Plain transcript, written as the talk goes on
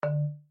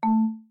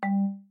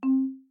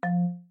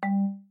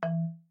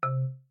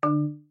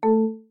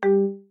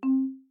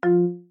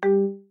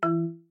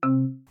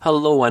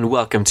Hello and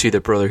welcome to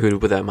the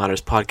Brotherhood Without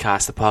Manners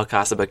podcast, the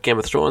podcast about Game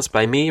of Thrones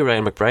by me,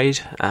 Ryan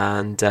McBride,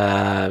 and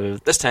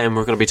this time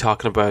we're going to be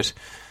talking about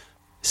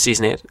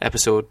Season 8,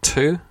 Episode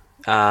 2,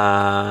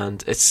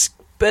 and it's a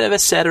bit of a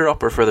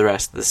setter-upper for the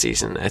rest of the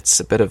season.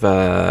 It's a bit of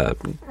a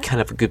kind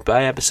of a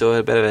goodbye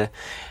episode, a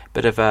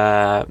bit of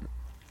a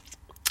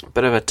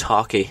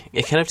talkie.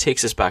 It kind of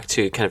takes us back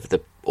to kind of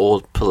the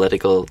old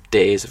political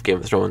days of Game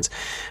of Thrones,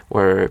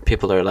 where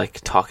people are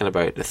like talking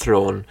about the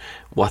throne,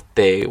 what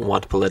they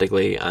want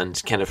politically,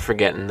 and kind of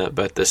forgetting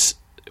about this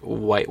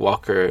White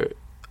Walker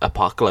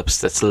apocalypse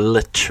that's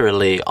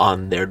literally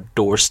on their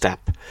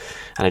doorstep,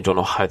 and I don't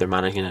know how they're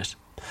managing it.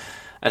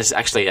 It's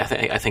actually,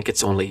 I think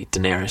it's only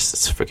Daenerys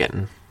that's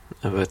forgetting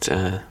about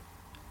the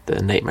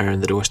nightmare on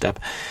the doorstep.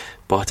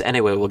 But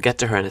anyway, we'll get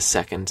to her in a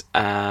second.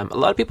 A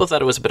lot of people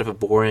thought it was a bit of a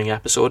boring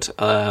episode,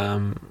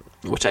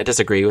 which I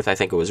disagree with. I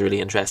think it was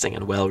really interesting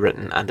and well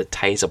written, and it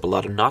ties up a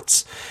lot of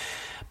knots.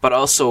 But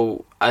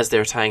also, as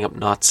they're tying up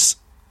knots,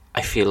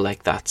 I feel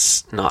like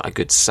that's not a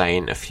good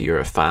sign if you're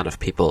a fan of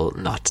people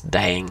not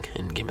dying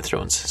in Game of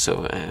Thrones.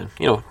 So,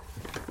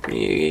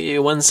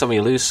 you win some,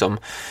 you lose some.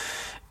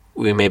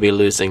 We may be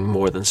losing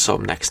more than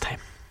some next time.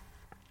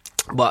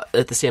 But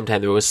at the same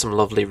time, there was some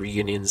lovely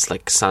reunions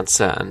like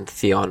Sansa and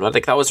Theon.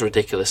 Like, that was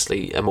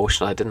ridiculously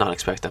emotional. I did not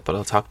expect that, but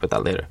I'll talk about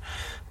that later.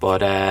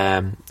 But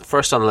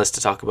first on the list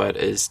to talk about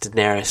is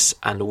Daenerys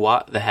and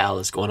what the hell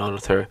is going on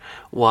with her.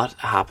 What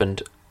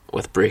happened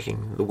with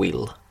breaking the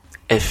wheel?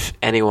 If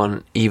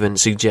anyone even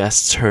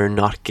suggests her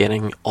not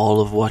getting all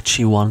of what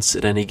she wants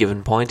at any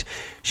given point,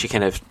 she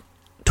kind of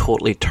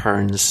totally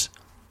turns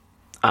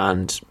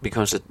and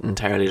becomes an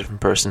entirely different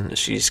person.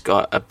 She's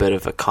got a bit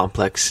of a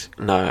complex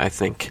now, I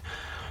think.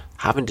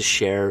 Having to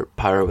share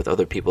power with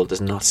other people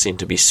does not seem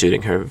to be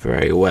suiting her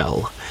very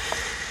well.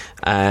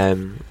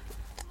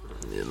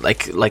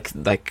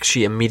 Like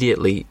she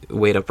immediately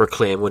weighed up her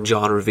claim when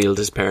Jon revealed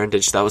his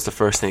parentage. That was the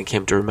first thing that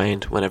came to her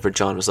mind whenever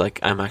Jon was like,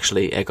 I'm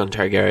actually Aegon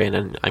Targaryen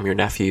and I'm your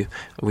nephew.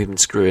 We've been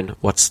screwing.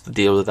 What's the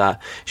deal with that?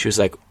 She was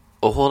like,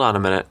 oh, hold on a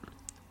minute.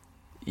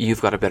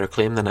 You've got a better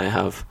claim than I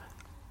have.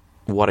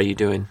 What are you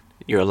doing?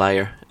 You're a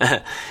liar.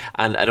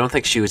 And I don't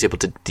think she was able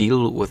to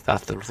deal with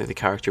that. I don't think the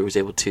character was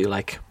able to,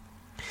 like,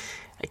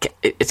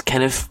 it's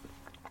kind of,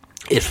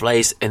 it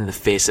flies in the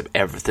face of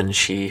everything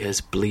she has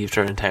believed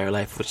her entire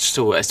life, which,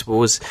 so I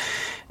suppose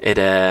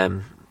it's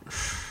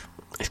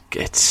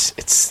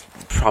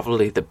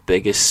probably the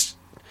biggest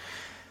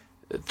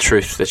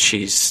truth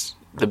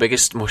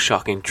that most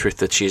shocking truth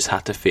that she's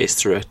had to face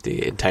throughout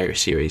the entire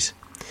series,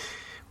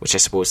 which I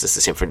suppose is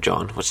the same for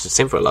Jon, which is the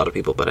same for a lot of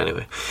people, but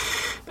anyway.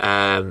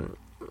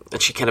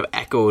 And she kind of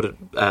echoed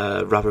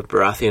Robert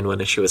Baratheon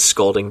when she was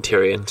scolding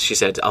Tyrion. She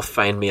said, I'll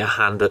find me a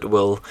hand that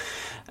will...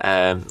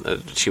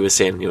 she was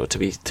saying, to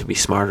be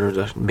smarter,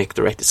 to make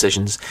the right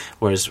decisions,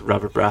 whereas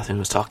Robert Baratheon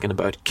was talking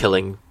about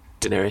killing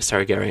Daenerys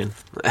Targaryen.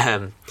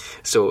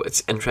 So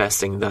it's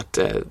interesting that,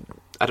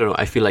 I don't know,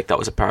 I feel like that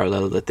was a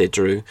parallel that they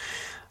drew.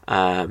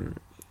 And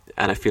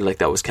I feel like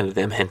that was kind of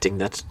them hinting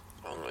that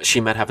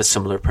she might have a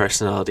similar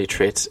personality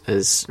trait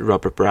as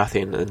Robert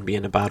Baratheon and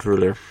being a bad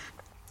ruler.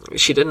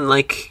 She didn't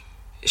like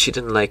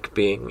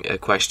being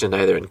questioned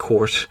either in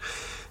court.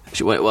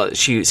 She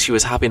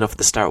was happy enough at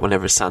the start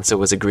whenever Sansa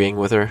was agreeing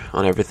with her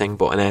on everything,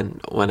 but then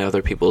when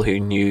other people who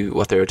knew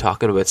what they were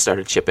talking about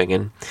started chipping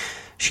in,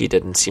 she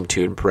didn't seem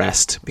too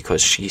impressed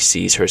because she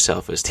sees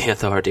herself as the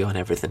authority on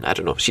everything. I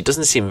don't know. She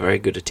doesn't seem very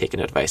good at taking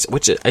advice,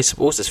 which I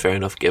suppose is fair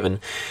enough given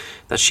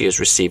that she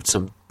has received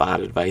some bad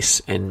advice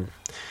in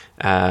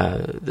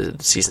the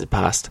season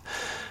past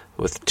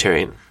with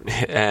Tyrion.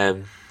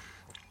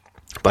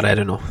 But I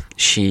don't know.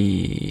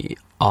 She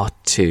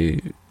ought to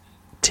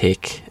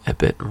take a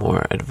bit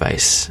more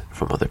advice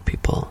from other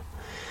people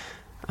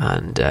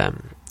and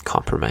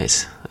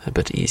compromise a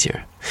bit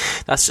easier.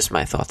 That's just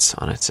my thoughts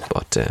on it,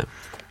 but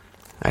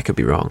I could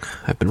be wrong.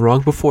 I've been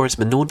wrong before. It's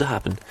been known to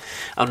happen.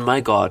 And my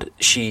God,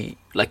 she,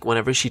 like,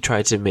 whenever she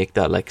tried to make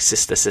that, like,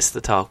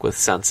 sister talk with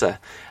Sansa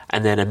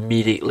and then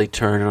immediately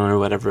turn on her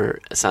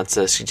whenever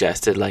Sansa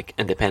suggested, like,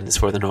 independence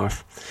for the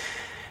North,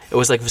 it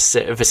was like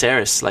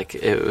Viserys. Like,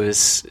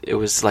 it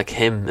was like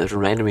him. It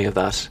reminded me of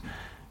that,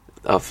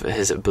 of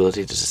his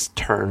ability to just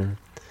turn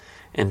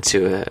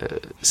into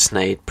a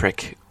snide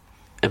prick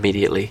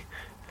immediately.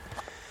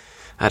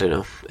 I don't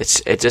know.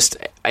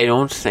 I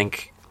don't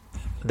think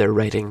they're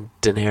writing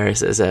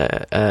Daenerys as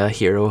a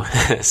hero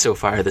so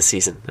far this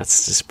season.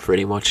 That's just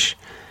pretty much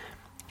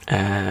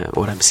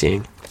what I'm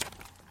seeing.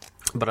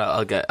 But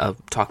I'll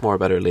talk more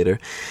about her later.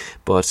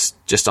 But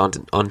just on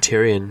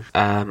Tyrion,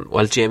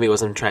 while Jaime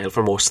was on trial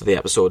for most of the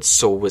episodes,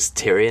 so was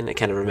Tyrion. It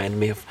kind of reminded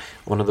me of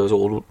one of those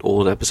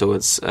old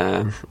episodes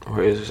where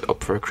he was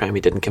up for a crime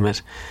he didn't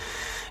commit.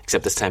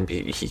 Except this time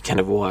he kind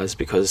of was,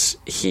 because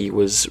he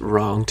was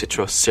wrong to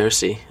trust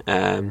Cersei,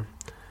 and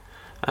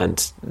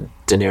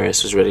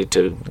Daenerys was ready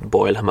to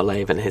boil him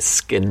alive in his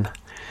skin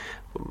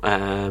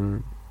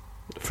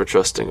for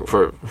trusting him,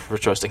 for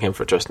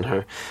trusting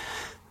her.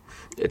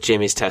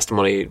 Jaime's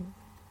testimony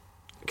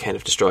kind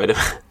of destroyed him.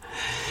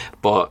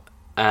 But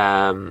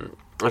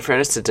in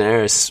fairness to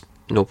Daenerys,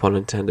 no pun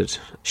intended,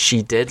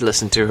 she did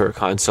listen to her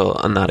counsel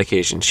on that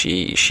occasion.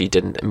 She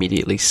didn't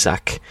immediately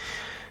sack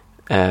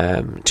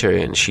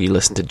Tyrion. She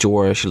listened to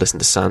Jorah, she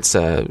listened to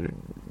Sansa.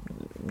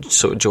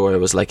 So Jorah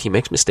was like, he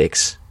makes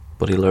mistakes,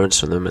 but he learns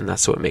from them, and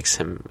that's what makes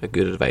him a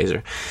good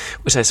advisor,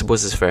 which I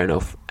suppose is fair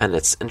enough. And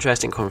it's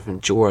interesting coming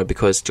from Jorah,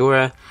 because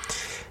Jorah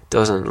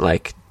doesn't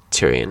like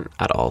Tyrion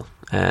at all.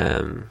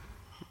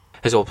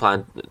 His whole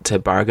plan to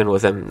bargain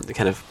with him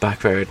kind of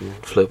backfired and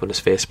flew up in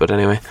his face. But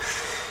anyway,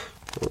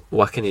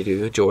 what can you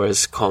do?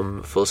 Jorah's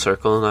come full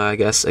circle now, I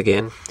guess.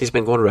 Again, he's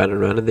been going round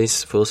and round in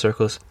these full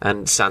circles,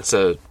 and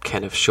Sansa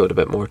kind of showed a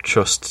bit more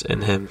trust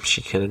in him.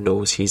 She kind of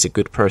knows he's a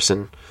good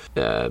person,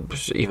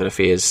 even if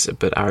he is a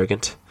bit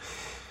arrogant.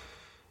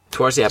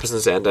 Towards the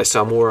episode's end, I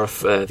saw more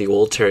of the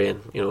old Tyrion,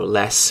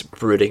 less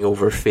brooding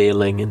over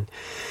failing and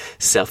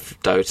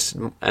self-doubt,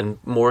 and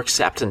more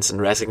acceptance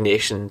and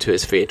resignation to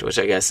his fate, which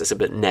I guess is a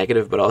bit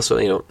negative, but also,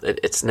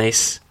 it's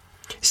nice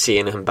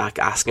seeing him back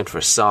asking for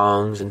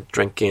songs and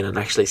drinking and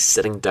actually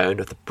sitting down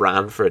with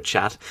Bran for a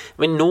chat.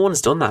 I mean, no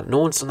one's done that. No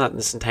one's done that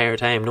this entire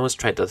time. No one's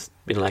tried to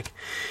be like,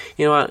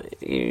 you know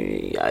what,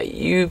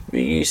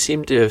 you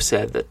seem to have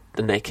said that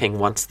the Night King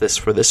wants this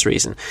for this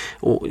reason.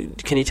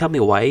 Can you tell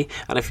me why?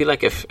 And I feel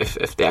like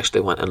if they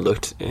actually went and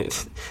looked,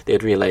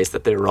 they'd realise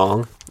that they're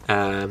wrong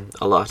a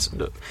lot.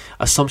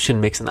 Assumption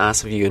makes an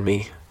ass of you and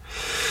me.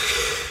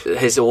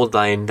 His old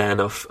line then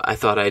of, I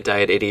thought I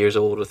died 80 years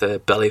old with a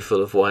belly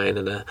full of wine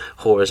and a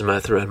whore's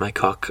mouth around my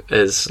cock,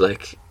 is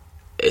like,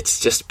 it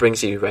just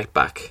brings you right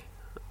back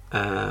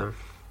to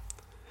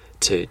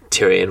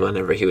Tyrion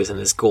whenever he was in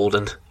his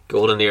golden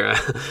era.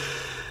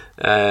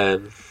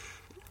 But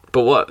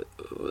what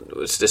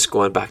was just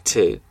going back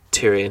to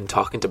Tyrion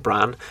talking to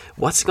Bran,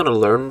 what's he going to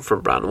learn from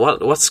Bran?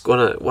 What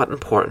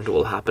important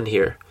will happen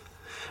here?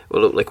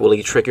 Will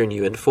he trigger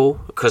new info?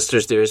 Because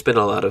there's been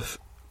a lot of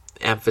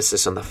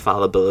emphasis on the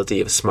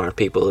fallibility of smart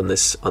people on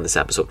this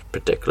episode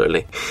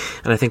particularly,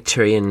 and I think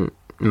Tyrion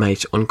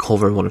might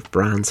uncover one of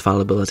Bran's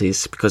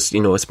fallibilities, because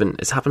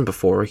it's happened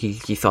before. He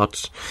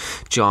thought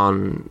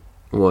Jon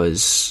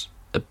was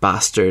a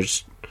bastard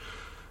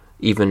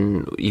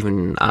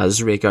even as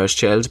Rhaegar's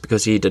child,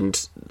 because he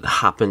didn't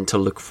happen to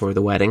look for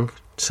the wedding.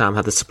 Sam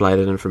had to supply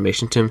that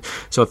information to him.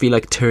 So I feel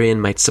like Tyrion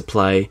might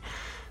supply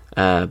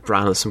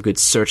Bran with some good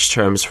search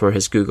terms for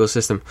his Google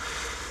system,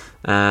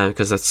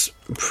 because that's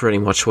pretty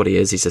much what he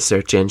is. He's a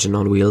search engine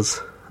on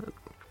wheels.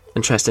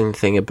 Interesting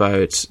thing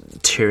about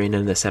Tyrion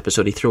in this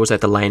episode, he throws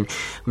out the line,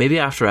 maybe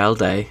after I'll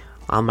die,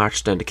 I'll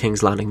march down to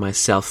King's Landing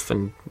myself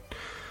and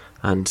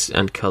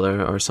kill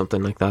her, or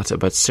something like that,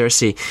 about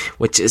Cersei,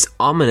 which is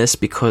ominous,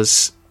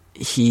 because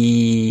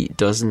he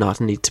does not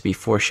need to be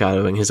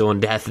foreshadowing his own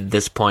death at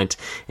this point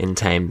in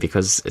time,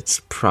 because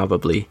it's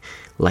probably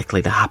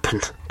likely to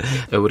happen.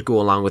 It would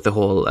go along with the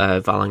whole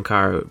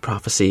Valonqar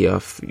prophecy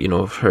of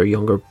her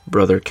younger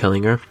brother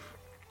killing her,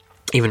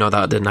 even though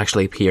that didn't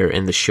actually appear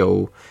in the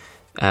show.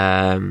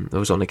 It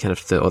was only kind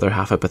of the other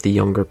half about the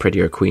younger,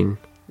 prettier queen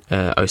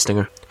ousting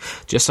her.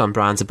 Just on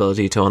Bran's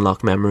ability to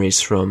unlock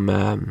memories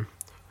from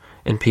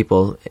in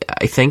people,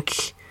 I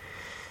think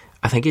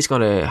he's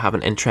going to have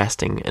an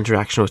interesting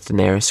interaction with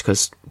Daenerys,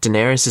 because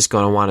Daenerys is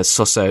going to want to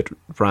suss out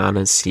Bran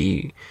and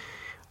see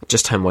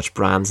just how much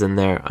Bran's in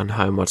there and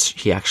how much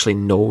he actually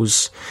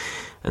knows,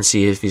 and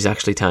see if he's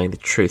actually telling the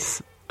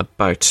truth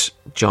about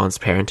Jon's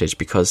parentage,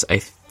 because I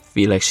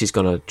feel like she's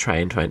going to try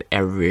and find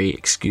every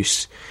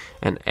excuse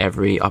and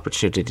every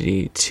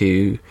opportunity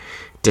to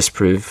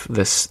disprove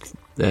this,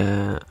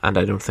 and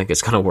I don't think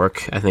it's going to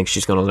work. I think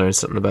she's going to learn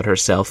something about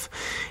herself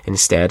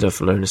instead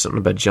of learning something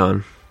about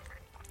Jon.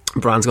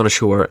 Bran's going to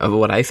show her,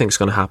 what I think is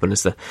going to happen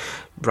is that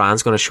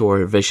Bran's going to show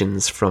her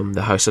visions from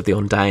the House of the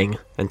Undying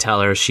and tell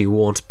her she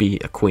won't be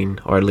a queen,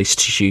 or at least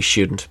she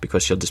shouldn't,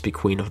 because she'll just be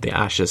Queen of the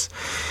Ashes.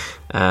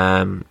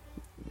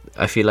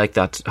 I feel like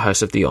that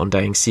House of the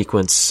Undying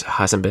sequence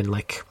hasn't been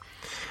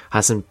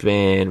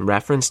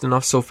referenced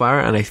enough so far,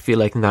 and I feel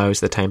like now is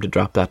the time to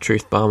drop that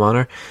truth bomb on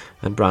her,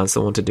 and Bran's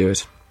the one to do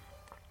it.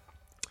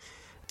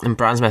 And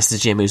Bran's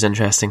message to Jaime was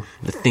interesting.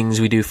 The things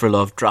we do for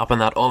love, dropping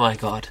that, oh my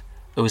god.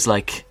 It was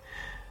like,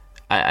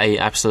 I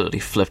absolutely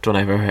flipped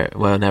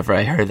whenever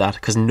I heard that,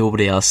 because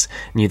nobody else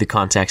knew the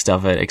context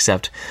of it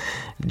except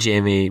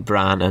Jaime,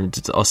 Bran, and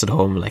us at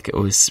home. Like, it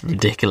was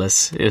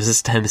ridiculous. It was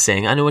just him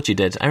saying, I know what you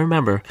did, I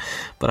remember,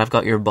 but I've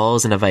got your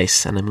balls in a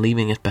vice and I'm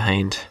leaving it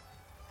behind.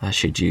 As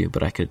should you,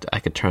 but I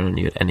could turn on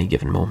you at any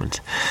given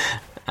moment.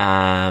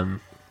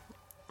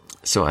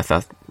 So I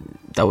thought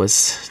that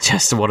was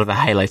just one of the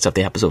highlights of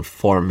the episode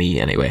for me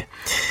anyway.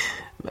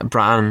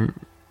 Bran,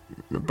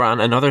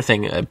 another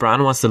thing,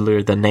 Bran wants to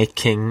lure the Night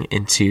King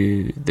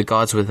into the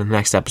gods within the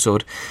next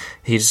episode.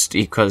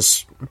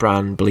 Because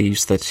Bran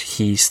believes that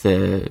he's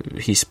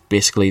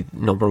basically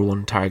number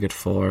one target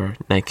for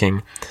Night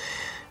King.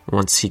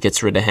 Once he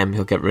gets rid of him,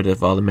 he'll get rid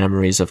of all the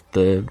memories of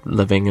the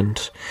living,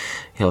 and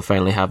he'll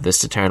finally have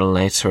this eternal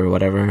night, or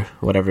whatever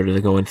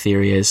the going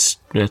theory is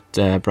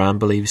that Bran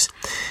believes.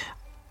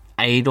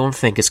 I don't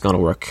think it's going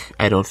to work.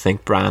 I don't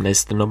think Bran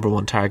is the number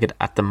one target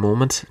at the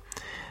moment.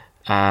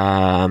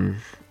 and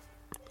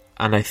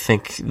I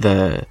think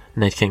the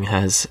Night King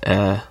has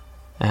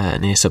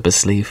an ace up his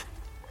sleeve.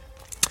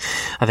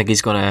 I think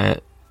he's gonna.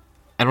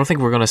 I don't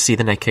think we're gonna see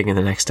the Night King in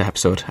the next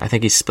episode. I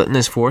think he's splitting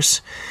his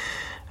force,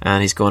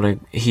 and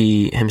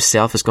he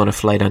himself is gonna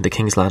fly down to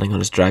King's Landing on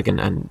his dragon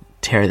and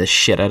tear the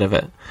shit out of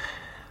it,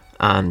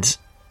 and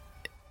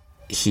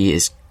he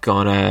is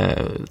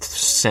gonna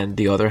send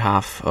the other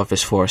half of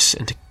his force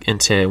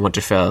into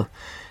Winterfell,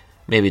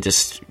 maybe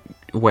just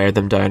wear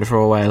them down for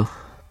a while,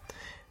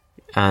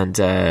 and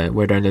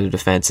wear down the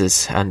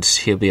defences, and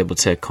he'll be able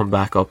to come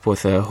back up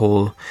with a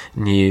whole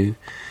new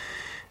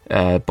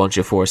bunch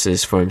of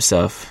forces for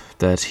himself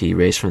that he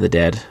raised from the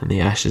dead in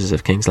the ashes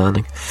of King's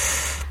Landing.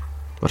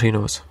 But who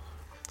knows?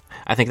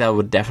 I think that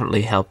would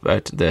definitely help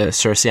out the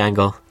Cersei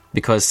angle,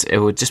 because it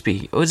would just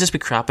be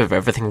crap if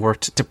everything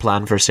worked to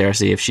plan for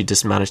Cersei if she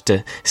just managed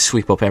to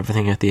sweep up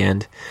everything at the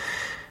end.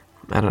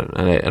 I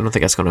don't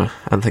think it's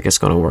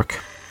gonna work.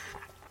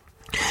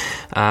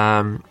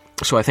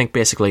 So I think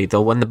basically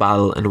they'll win the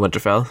battle in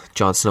Winterfell,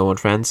 Jon Snow and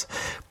friends,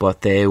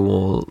 but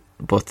they'll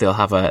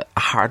have a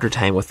harder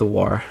time with the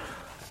war.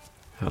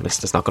 At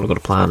least it's not going to go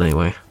to plan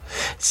anyway.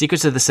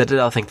 Secrets of the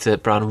Citadel, I think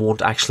that Bran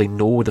won't actually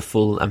know the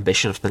full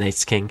ambition of the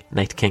Night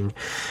King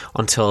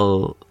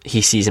until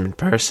he sees him in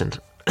person.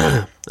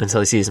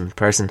 Until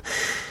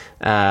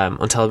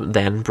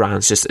then,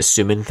 Bran's just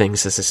assuming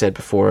things, as I said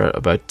before,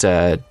 about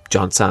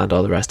Jon Sand,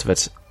 all the rest of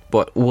it.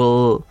 But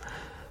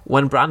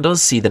when Bran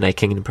does see the Night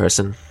King in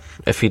person,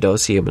 if he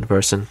does see him in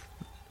person,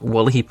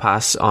 will he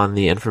pass on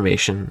the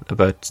information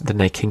about the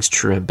Night King's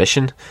true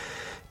ambition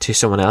to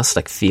someone else,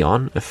 like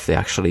Theon, if they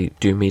actually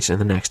do meet in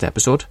the next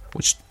episode?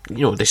 Which,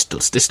 they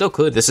still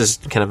could. This is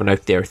kind of an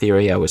out there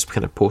theory I was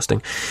kind of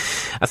posting.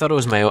 I thought I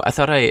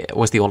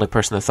was the only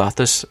person that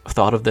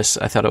thought of this.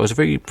 I thought I was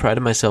very proud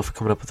of myself for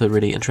coming up with a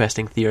really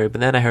interesting theory.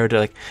 But then I heard,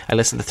 I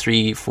listened to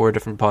 3-4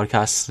 different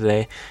podcasts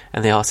today,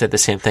 and they all said the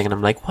same thing, and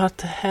I'm like, what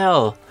the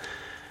hell?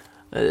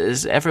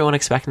 Is everyone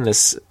expecting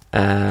this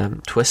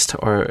twist,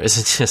 or is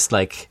it just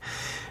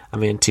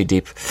I'm in too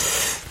deep?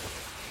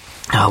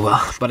 Oh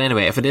well, but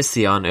anyway, if it is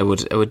Theon, it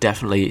would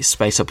definitely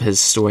spice up his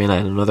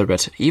storyline another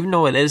bit, even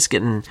though it is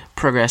getting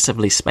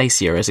progressively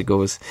spicier as it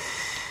goes.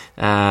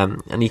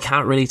 And you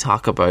can't really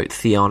talk about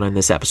Theon in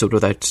this episode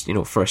without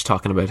first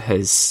talking about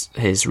his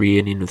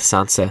reunion with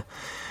Sansa.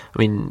 I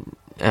mean,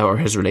 or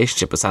his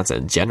relationship with Sansa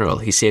in general.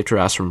 He saved her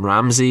ass from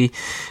Ramsay,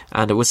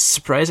 and it was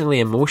surprisingly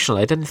emotional.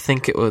 I didn't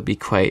think it would be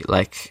quite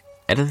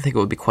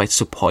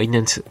so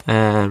poignant.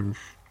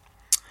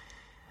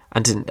 And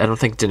I don't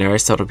think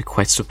Daenerys thought it would be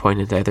quite so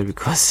poignant either,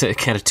 because it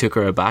kind of took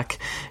her aback.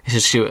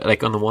 She,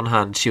 on the one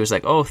hand, she was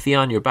like, "Oh,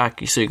 Theon, you're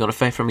back. So you're going to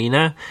fight for me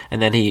now?"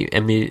 And then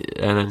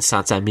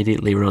Sansa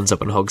immediately runs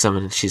up and hugs him,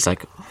 and she's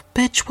like,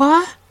 "Bitch,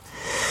 what?"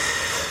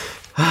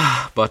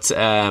 But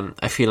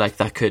I feel like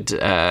that could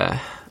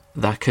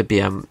be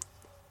an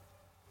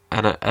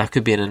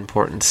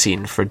important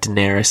scene for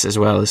Daenerys as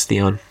well as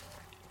Theon,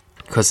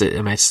 because it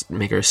might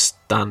make her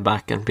stand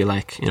back and be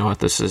like, you know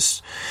what,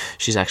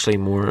 she's actually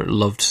more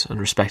loved and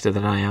respected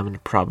than I am,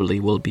 and probably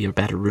will be a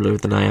better ruler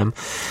than I am.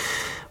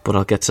 But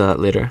I'll get to that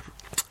later.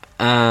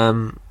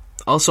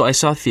 Also, I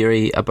saw a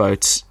theory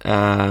about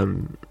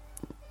Theon,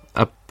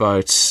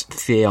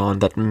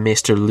 that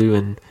Maester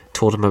Luwin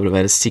told him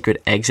about his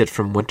secret exit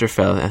from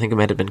Winterfell. I think it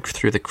might have been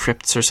through the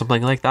crypts or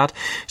something like that.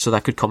 So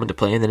that could come into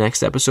play in the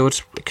next episode.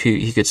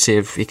 He could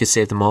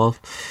save them all.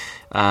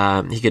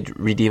 He could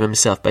redeem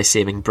himself by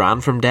saving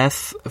Bran from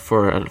death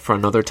for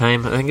another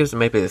time. I think it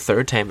might be the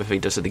third time if he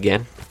does it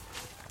again.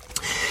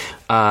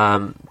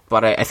 But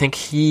I think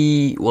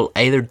he will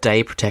either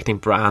die protecting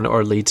Bran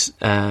or lead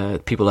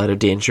people out of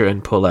danger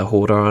and pull a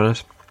Hodor on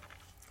it.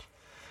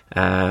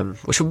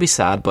 Which would be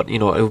sad, but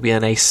it would be a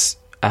nice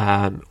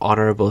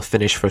honourable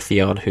finish for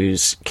Theon,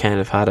 who's kind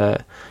of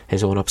had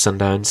his own ups and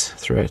downs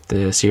throughout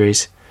the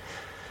series.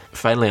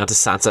 Finally, on to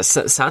Sansa.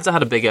 Sansa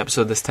had a big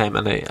episode this time,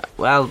 and I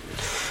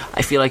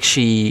feel like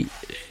she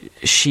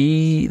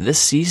this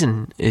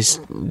season is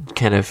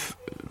kind of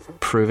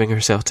proving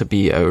herself to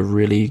be a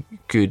really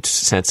good,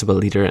 sensible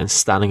leader and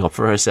standing up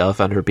for herself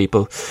and her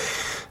people.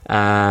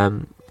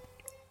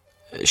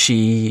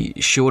 She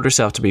showed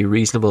herself to be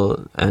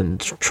reasonable and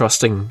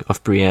trusting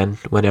of Brienne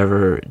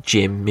whenever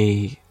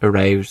Jaime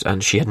arrived,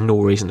 and she had no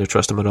reason to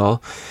trust him at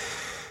all.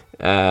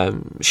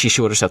 She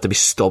showed herself to be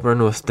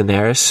stubborn with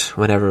Daenerys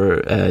whenever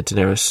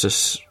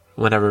Daenerys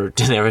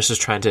was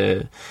trying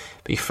to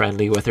be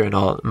friendly with her and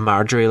all.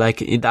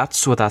 Marjorie,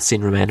 that's what that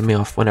scene reminded me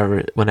of.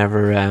 Whenever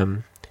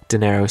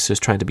Daenerys was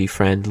trying to be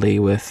friendly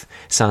with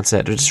Sansa,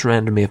 it just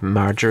reminded me of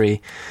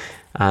Marjorie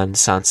and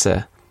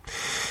Sansa.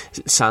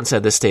 Sansa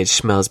at this stage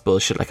smells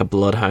bullshit like a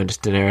bloodhound.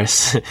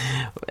 Daenerys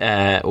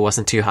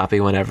wasn't too happy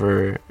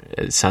whenever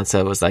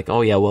Sansa was like,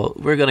 "Oh yeah, well,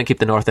 we're going to keep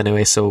the North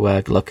anyway, so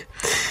look."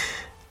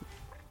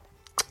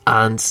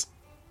 And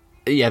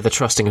yeah, the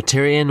trusting of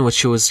Tyrion, which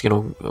shows, I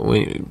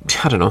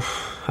don't know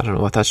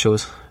what that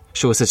shows.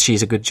 Shows that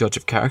she's a good judge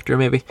of character,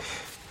 maybe.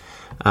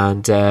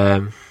 And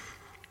I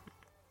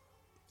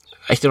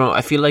don't know.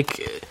 I feel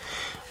like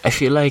I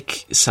feel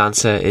like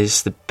Sansa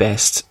is the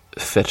best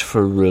fit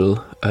for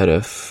rule out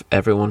of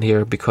everyone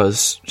here,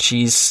 because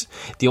she's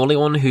the only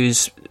one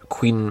who's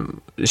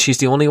queen. She's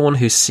the only one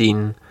who's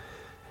seen.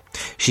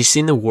 She's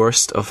seen the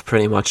worst of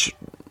pretty much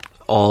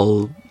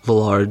all the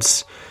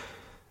lords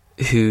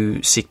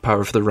who seek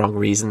power for the wrong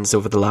reasons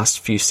over the last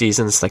few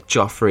seasons, like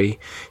Joffrey,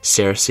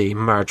 Cersei,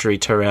 Marjorie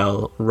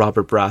Tyrell,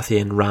 Robert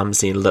Baratheon,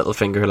 Ramsay, and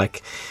Littlefinger.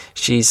 Like,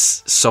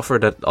 she's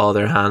suffered at all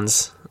their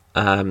hands,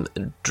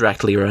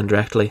 directly or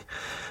indirectly.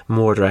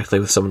 More directly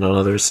with some than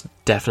others,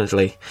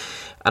 definitely.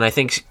 And I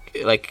think,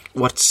 like,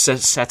 what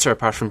sets her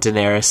apart from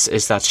Daenerys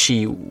is that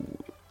she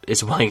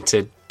is willing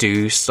to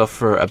do stuff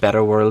for a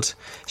better world.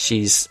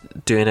 She's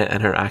doing it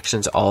in her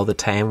actions all the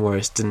time,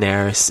 whereas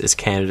Daenerys is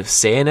kind of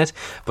saying it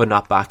but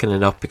not backing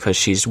it up, because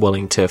she's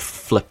willing to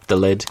flip the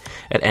lid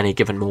at any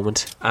given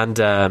moment. And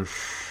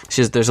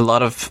there's a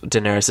lot of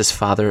Daenerys'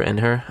 father in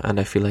her, and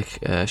I feel like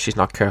she's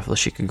not careful,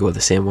 she could go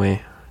the same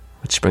way.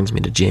 Which brings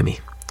me to Jaime.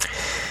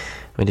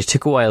 I mean, it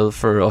took a while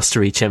for us to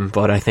reach him,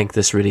 but I think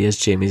this really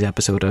is Jaime's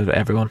episode out of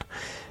everyone.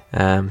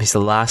 He's the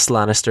last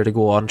Lannister to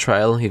go on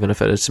trial, even if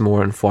it's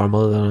more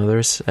informal than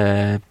others.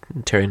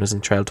 Tyrion was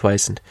on trial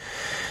twice, and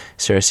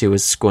Cersei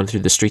was going through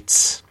the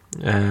streets.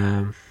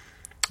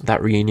 That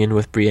reunion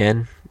with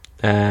Brienne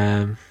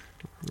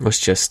was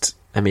just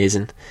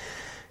amazing.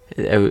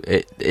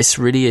 It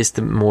really is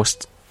the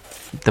most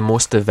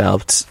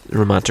developed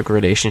romantic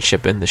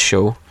relationship in the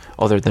show,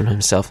 other than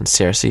himself and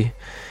Cersei.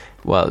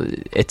 Well,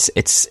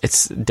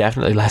 it's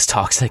definitely less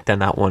toxic than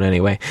that one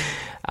anyway.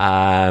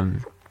 I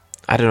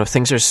don't know,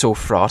 things are so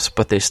fraught,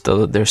 but they're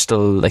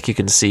still like, you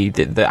can see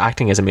the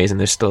acting is amazing.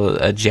 There's still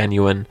a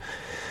genuine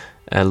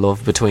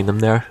love between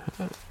them there,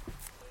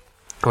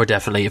 or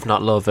definitely, if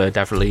not love,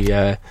 definitely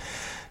a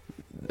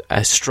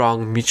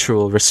strong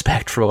mutual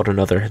respect for one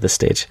another at this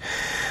stage.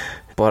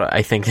 But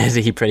I think that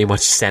he pretty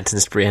much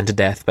sentenced Brienne to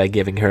death by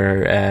giving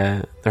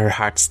her her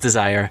heart's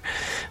desire,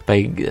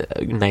 by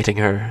knighting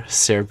her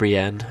Sir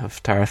Brienne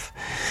of Tarth.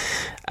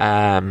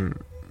 I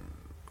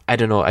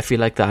don't know, I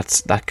feel like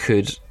that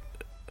could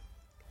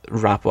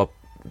wrap up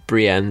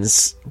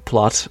Brienne's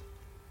plot,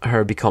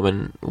 her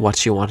becoming what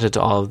she wanted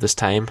all of this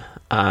time,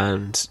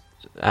 and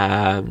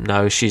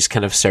now she's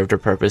kind of served her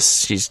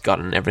purpose. She's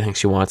gotten everything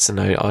she wants, and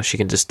now she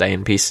can just die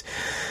in peace.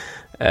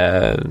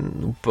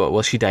 But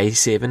will she die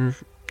saving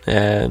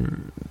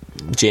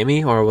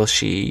Jaime, or will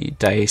she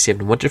die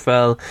saving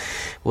Winterfell?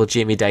 Will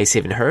Jaime die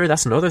saving her?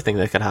 That's another thing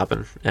that could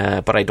happen,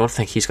 but I don't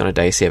think he's going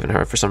to die saving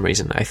her for some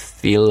reason. I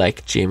feel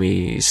like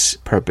Jaime's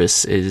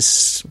purpose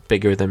is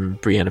bigger than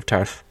Brienne of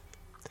Tarth,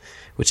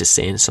 which is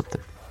saying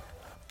something.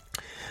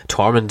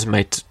 Tormund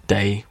might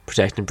die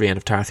protecting Brienne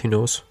of Tarth, who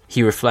knows?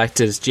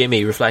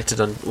 Jaime reflected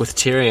with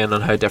Tyrion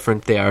on how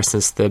different they are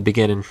since the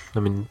beginning.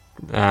 I mean,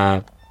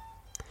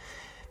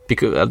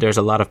 because there's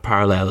a lot of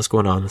parallels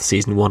going on with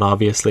season 1,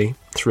 obviously,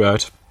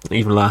 throughout.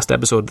 Even last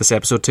episode, this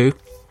episode 2,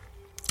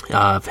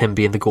 of him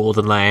being the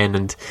Golden Lion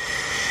and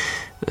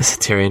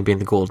Tyrion being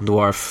the Golden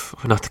Dwarf.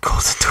 Not the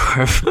Golden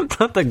Dwarf,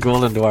 not the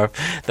Golden Dwarf,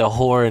 the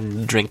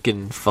whoring,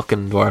 drinking,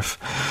 fucking dwarf.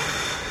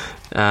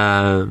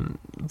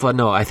 But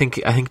no, I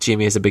think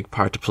Jaime has a big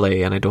part to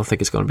play, and I don't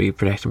think it's going to be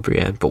protecting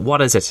Brienne. But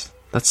what is it?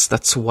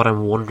 That's what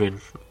I'm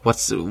wondering.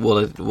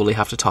 Will he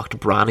have to talk to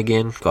Bran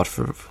again? God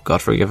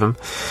forgive him.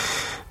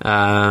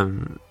 I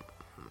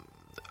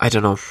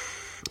don't know.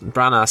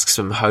 Bran asks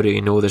him, how do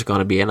you know there's going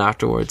to be an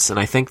afterwards? And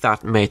I think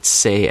that might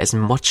say as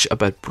much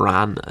about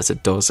Bran as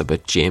it does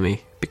about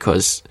Jaime,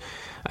 because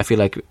I feel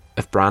like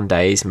if Bran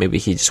dies, maybe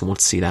he just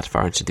won't see that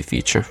far into the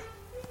future.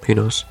 Who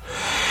knows?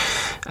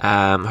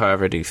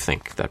 However, I do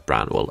think that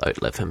Bran will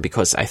outlive him,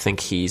 because I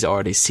think he's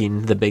already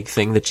seen the big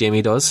thing that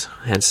Jaime does,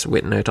 hence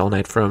waiting out all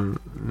night for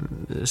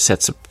him,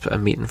 sets up a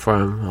meeting for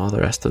him, all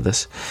the rest of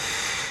this.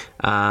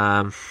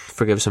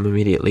 Forgives him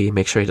immediately,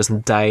 make sure he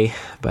doesn't die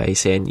by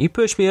saying, you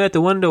pushed me out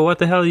the window, what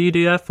the hell do you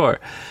do that for?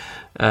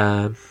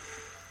 But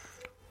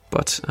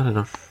I don't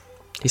know,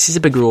 he sees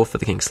a big role for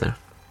the Kingslayer,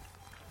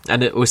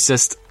 and it was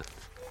just,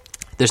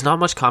 there's not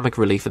much comic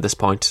relief at this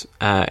point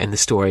in the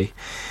story,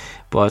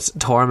 but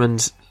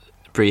Tormund,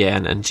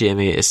 Brienne and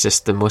Jaime is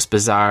just the most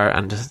bizarre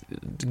and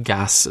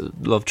gas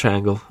love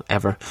triangle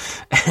ever.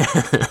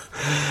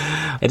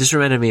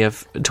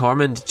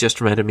 Tormund just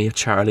reminded me of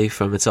Charlie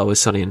from It's Always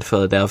Sunny in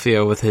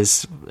Philadelphia with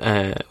his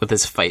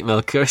fight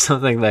milk or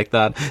something like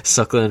that,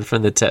 suckling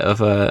from the tit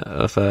of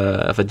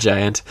a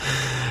giant.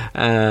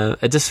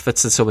 It just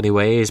fits in so many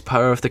ways.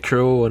 Power of the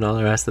Crow and all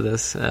the rest of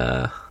this.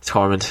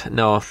 Tormund,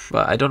 no,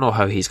 but I don't know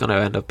how he's going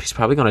to end up. He's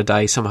probably going to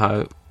die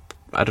somehow.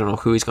 I don't know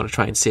who he's going to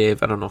try and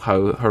save. I don't know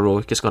how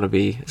heroic it's going to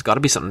be. It's got to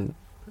be something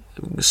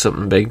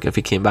big if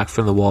he came back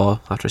from the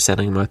wall after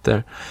sending him out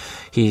there.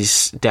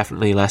 He's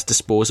definitely less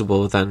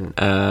disposable than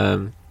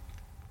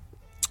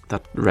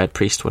that Red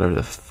Priest, whatever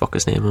the fuck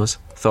his name was,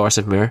 Thoros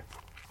of Myr.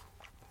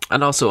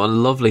 And also a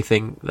lovely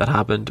thing that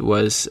happened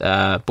was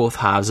both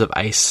halves of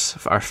Ice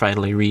are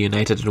finally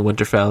reunited in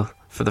Winterfell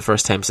for the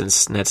first time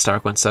since Ned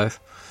Stark went south.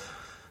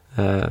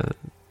 Of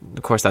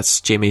course,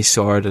 that's Jaime's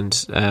sword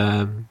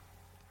and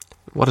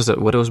what is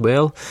it, Widow's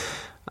Wail,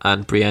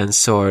 and Brienne's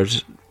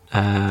sword,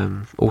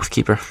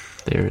 Oathkeeper.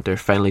 They're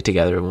finally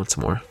together once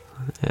more,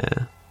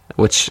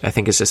 which I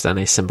think is just a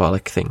nice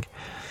symbolic thing.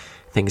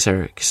 Things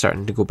are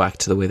starting to go back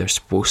to the way they're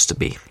supposed to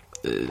be.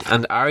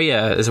 And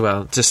Arya as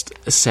well, just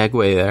a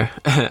segue there.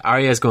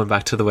 Arya is going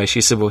back to the way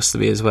she's supposed to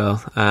be as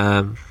well.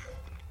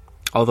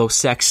 Although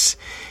sex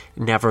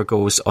never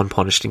goes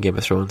unpunished in Game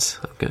of Thrones,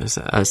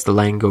 as the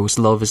line goes,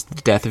 love is the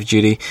death of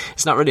duty.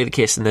 It's not really the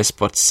case in this,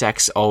 but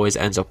sex always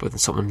ends up with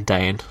someone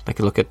dying. Like,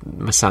 look at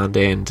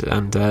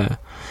Missandei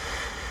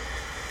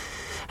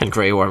and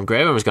Grey Worm.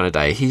 Grey Worm is going to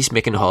die. He's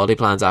making holiday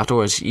plans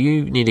afterwards.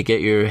 You need to get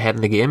your head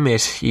in the game,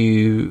 mate.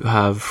 You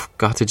have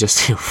got to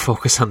just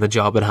focus on the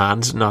job at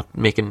hand, not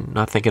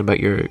thinking about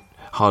your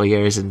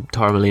Holliers and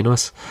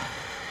Torremolinos.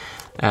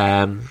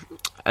 I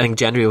think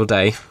Gendry will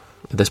die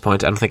at this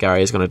point. I don't think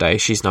Arya is going to die.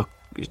 She's not,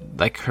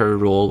 like, her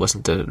role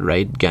wasn't to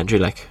ride Gendry.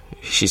 Like,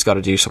 she's got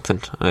to do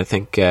something. And I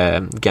think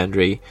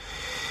Gendry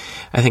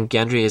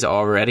has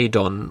already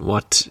done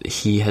what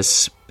he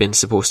has been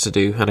supposed to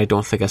do, and I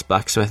don't think that's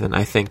blacksmithing.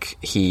 I think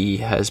he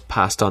has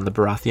passed on the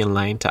Baratheon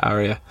line to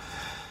Arya.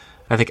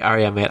 I think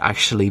Arya might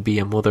actually be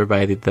a mother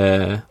by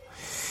the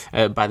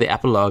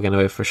epilogue,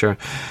 anyway, for sure.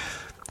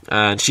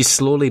 And she's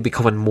slowly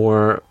becoming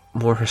more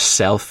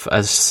herself,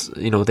 as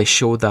they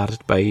showed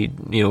that by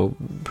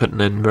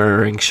putting in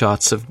mirroring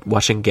shots of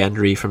watching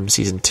Gendry from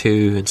season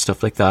 2 and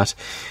stuff like that.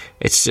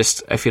 It's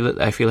just, I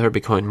feel her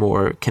becoming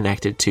more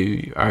connected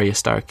to Arya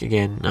Stark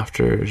again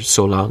after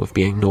so long of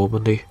being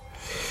nobody.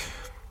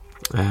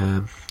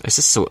 It's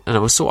just so, and it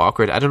was so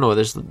awkward. I don't know,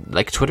 there's,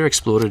 like, Twitter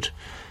exploded,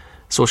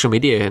 social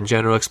media in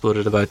general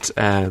exploded about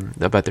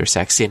their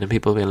sex scene, and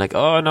people being like,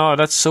 oh no,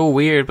 that's so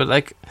weird. But,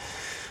 like,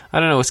 I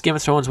don't know, it's Game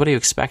of Thrones, what do you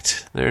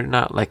expect? They're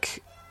not,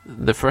 like,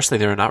 firstly,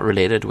 they're not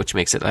related, which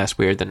makes it less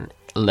weird than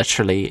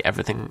literally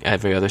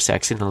every other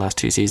sex scene in the last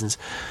 2 seasons,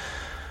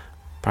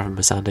 apart from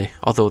Missandei,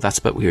 although that's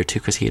a bit weird too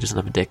because he doesn't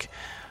have a dick.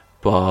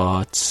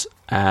 But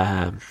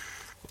I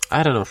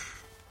don't know,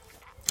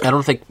 I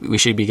don't think we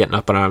should be getting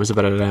up in arms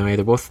about it anyway.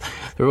 They're both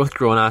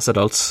grown ass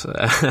adults.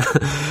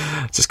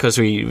 Just because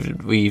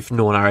we've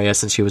known Arya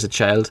since she was a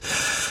child.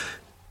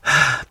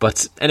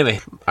 But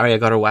anyway, Arya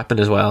got her weapon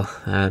as well,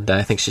 and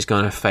I think she's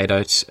going to fight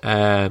out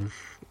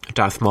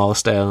Darth Maul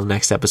style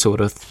next episode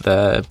with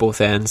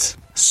both ends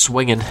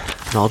swinging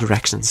in all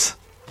directions.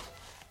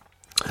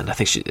 And I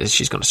think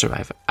she's going to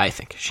survive. I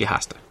think she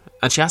has to.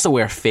 And she has to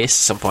wear a face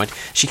at some point.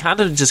 She can't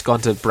have just gone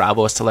to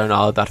Bravos to learn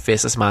all of that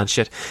faceless man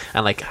shit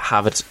and, like,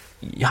 have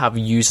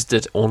used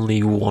it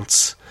only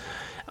once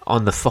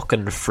on the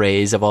fucking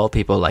phrase of all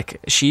people. Like,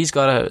 she's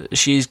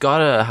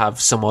gotta have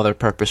some other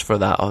purpose for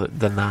that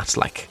than that.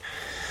 Like,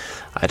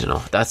 I don't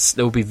know. That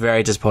would be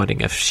very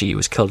disappointing if she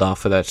was killed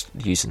off without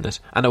using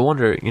it. And I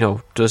wonder,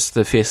 does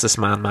the faceless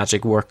man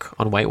magic work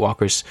on White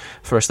Walkers?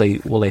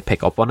 Firstly, will they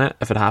pick up on it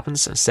if it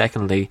happens? And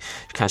secondly,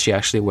 can she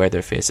actually wear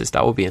their faces?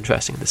 That would be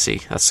interesting to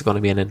see. That's going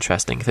to be an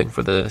interesting thing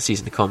for the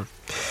season to come.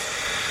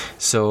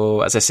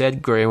 So, as I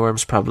said, Grey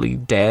Worm's probably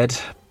dead.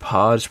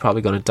 Pod's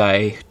probably going to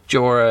die.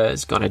 Jorah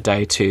is going to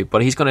die too,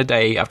 but he's going to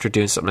die after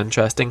doing something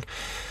interesting.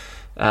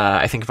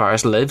 I think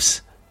Varys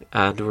lives,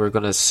 and we're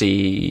going to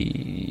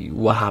see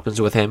what happens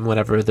with him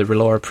whenever the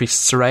R'hllor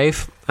priests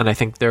arrive, and I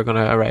think they're going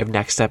to arrive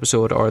next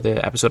episode or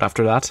the episode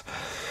after that.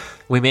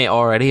 We may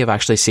already have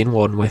actually seen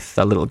one with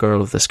a little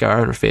girl with a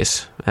scar on her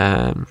face,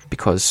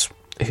 because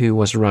who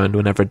was around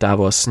whenever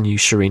Davos knew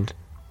Shireen?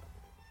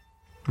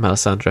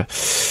 Melisandre,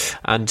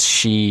 and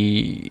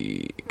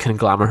she can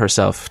glamour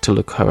herself to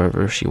look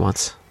however she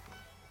wants.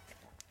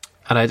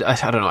 And I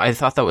don't know, I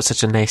thought that was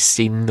such a nice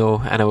scene though,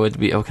 and I would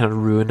kind of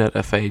ruin it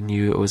if I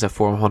knew it was a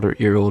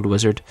 400-year-old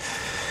wizard.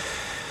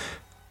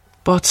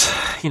 But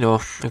we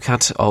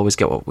can't always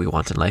get what we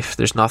want in life.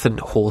 There's nothing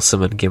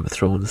wholesome in Game of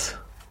Thrones,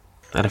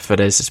 and if it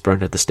is, it's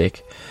burned at the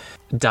stake.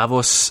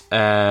 Davos,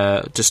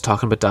 just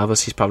talking about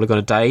Davos, he's probably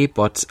going to die,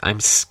 but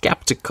I'm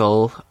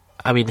skeptical.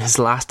 I mean, his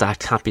last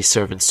act can't be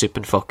serving soup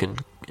and fucking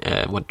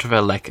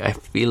Winterfell. Like, I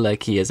feel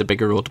like he has a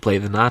bigger role to play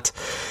than that.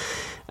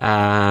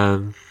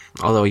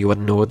 Although you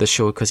wouldn't know the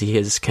show because he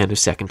is kind of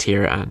second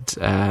tier,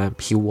 and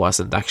he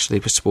wasn't actually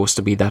supposed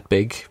to be that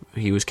big.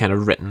 He was kind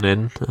of written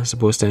in as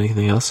opposed to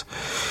anything else.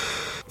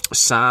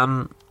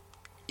 Sam,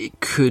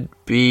 it could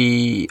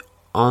be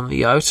on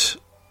the out.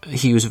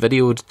 He was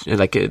videoed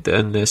like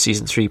in the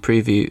season 3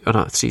 preview, or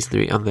not season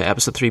 3, on the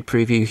episode 3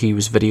 preview. He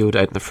was videoed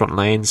out in the front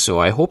line,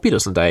 so I hope he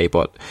doesn't die.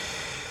 But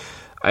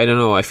I don't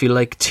know. I feel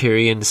like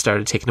Tyrion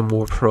started taking a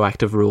more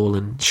proactive role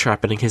in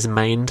sharpening his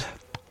mind,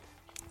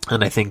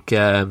 and I think,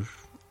 I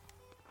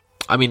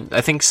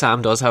think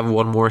Sam does have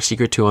one more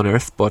secret to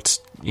unearth, but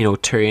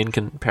Tyrion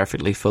can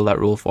perfectly fill that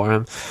role for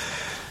him.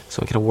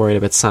 So I'm kind of worried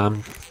about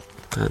Sam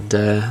and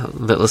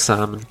little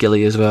Sam and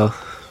Gilly as well.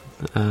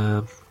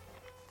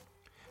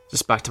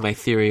 Just back to my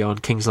theory on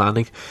King's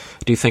Landing.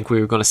 I do think we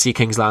were going to see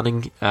King's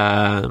Landing,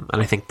 and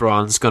I think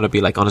Bronn's going to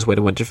be like on his way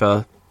to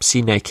Winterfell,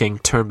 see Night King,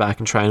 turn back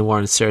and try and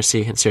warn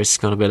Cersei, and Cersei's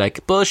going to be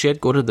like, bullshit,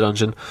 go to the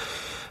dungeon,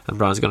 and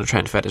Bronn's going to try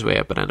and fight his way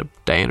up and end up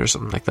dying or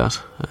something like that.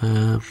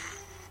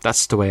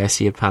 That's the way I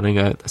see it panning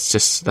out. That's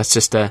just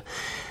a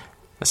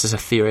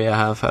theory I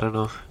have. I don't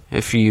know.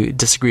 If you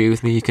disagree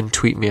with me, you can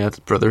tweet me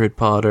at Brotherhood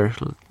Pod or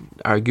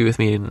argue with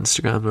me on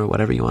Instagram or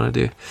whatever you want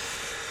to do.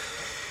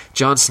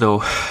 Jon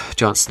Snow.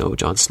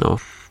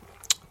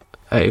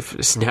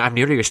 I'm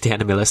nearly reached the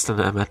end of my list,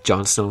 and I'm at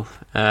Jon Snow.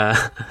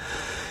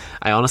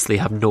 I honestly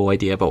have no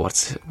idea about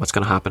what's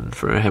going to happen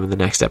for him in the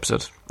next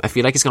episode. I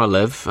feel like he's going to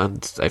live,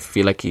 and I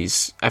feel like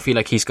he's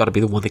got to be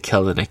the one to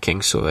kill the Night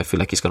King. So I feel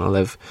like he's going to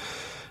live,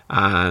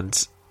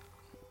 and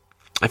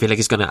I feel like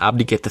he's going to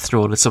abdicate the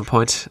throne at some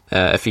point.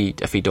 If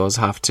he does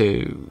have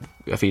to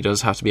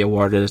be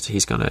awarded it,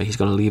 he's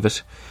gonna leave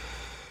it.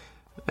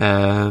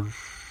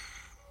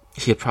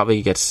 He'll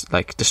probably get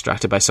like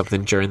distracted by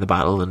something during the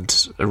battle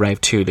and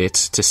arrive too late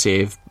to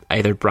save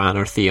either Bran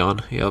or Theon.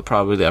 He'll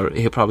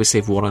probably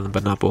save one of them,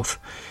 but not both.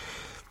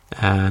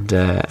 And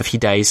if he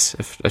dies,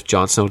 if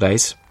Jon Snow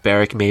dies,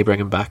 Beric may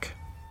bring him back,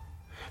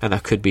 and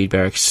that could be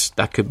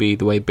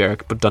the way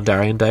Beric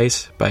Dondarrion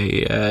dies,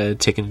 by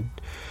taking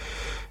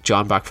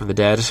Jon back from the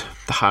dead.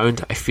 The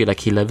Hound, I feel like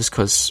he lives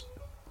because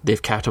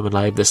they've kept him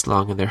alive this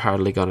long, and they're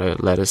hardly going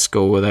to let us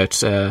go without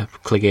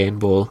Clegane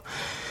Bowl.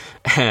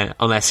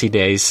 Unless he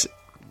dies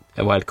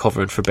while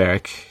covering for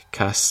Beric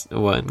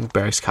when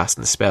Beric's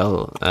casting the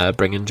spell,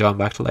 bringing Jon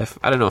back to life.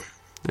 I don't know.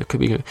 It could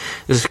be.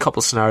 There's a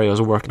couple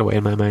scenarios working away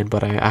in my mind,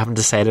 but I haven't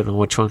decided on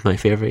which one's my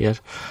favourite yet.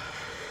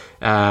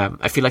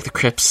 I feel like the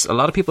crypts. A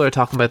lot of people are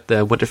talking about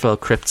the Winterfell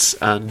crypts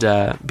and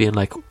being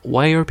like,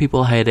 why are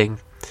people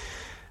hiding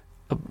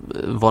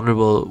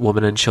vulnerable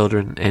women and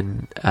children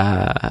in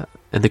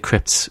the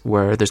crypts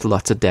where there's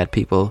lots of dead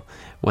people,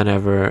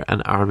 whenever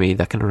an army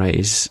that can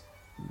raise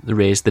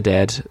the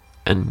dead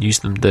and use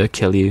them to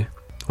kill you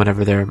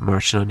whenever they're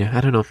marching on you. I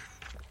don't know.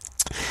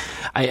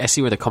 I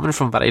see where they're coming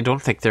from, but I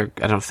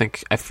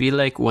feel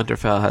like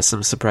Winterfell has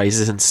some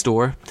surprises in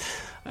store.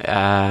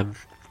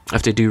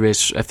 If they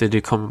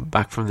do come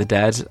back from the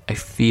dead, I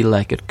feel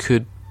like it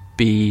could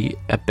be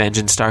a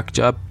Benjen Stark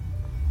job.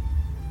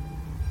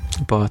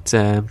 But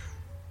I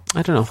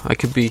don't know. I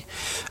could be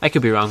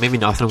wrong. Maybe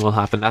nothing will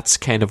happen. That's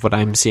kind of what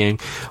I'm seeing.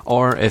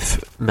 Or if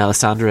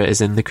Melisandre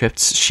is in the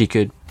crypts, she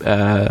could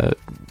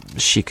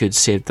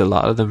save the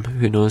lot of them.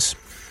 Who knows?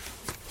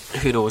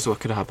 Who knows what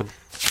could happen?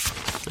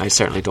 I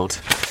certainly don't.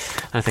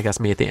 I think that's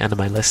me at the end of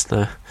my list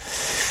now.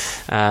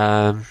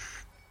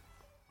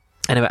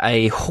 Anyway,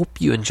 I hope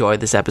you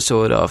enjoyed this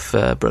episode of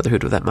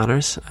Brotherhood Without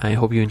Manners. I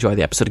hope you enjoyed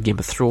the episode of Game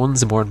of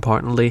Thrones. More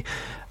importantly,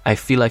 I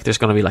feel like there's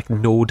going to be like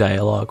no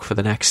dialogue for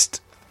the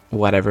next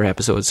 4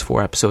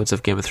 episodes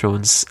of Game of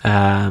Thrones.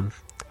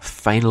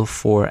 Final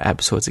 4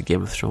 episodes of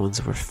Game of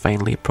Thrones. We're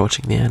finally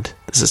approaching the end.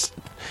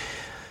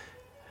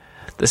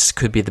 This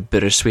could be the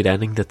bittersweet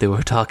ending that they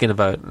were talking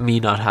about, me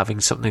not having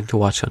something to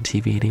watch on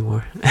TV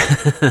anymore.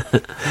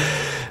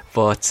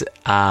 But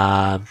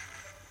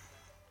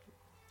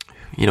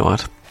you know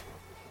what?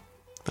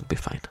 That'll be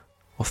fine.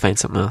 We'll find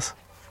something else.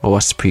 We'll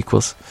watch the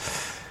prequels.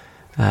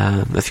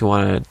 If you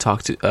want to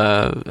talk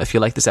to, if you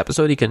like this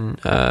episode, you can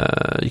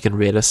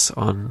rate us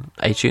on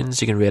iTunes.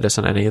 You can rate us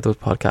on any of those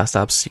podcast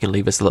apps. You can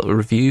leave us a little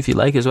review if you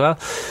like as well.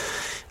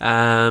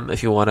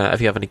 If you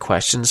have any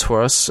questions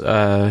for us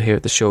here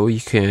at the show, you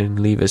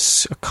can leave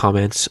us a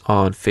comment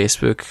on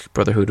Facebook,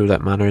 Brotherhood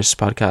Without Manners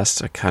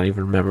podcast. I can't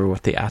even remember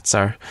what the ats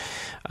are.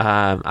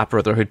 At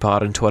Brotherhood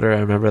Pod on Twitter, I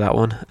remember that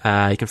one.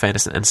 You can find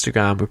us on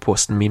Instagram. We're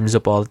posting memes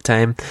up all the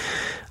time,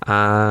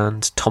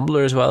 and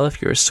Tumblr as well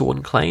if you're so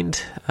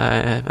inclined.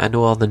 I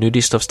know all the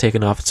nudie stuff's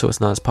taken off, so it's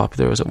not as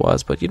popular as it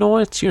was, but you know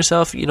what,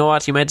 yourself, you know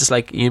what, you might just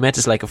like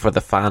it for the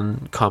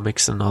fan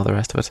comics and all the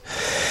rest of it.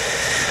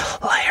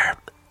 Liar.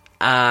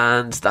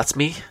 And that's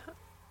me.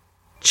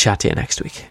 Chat to you next week.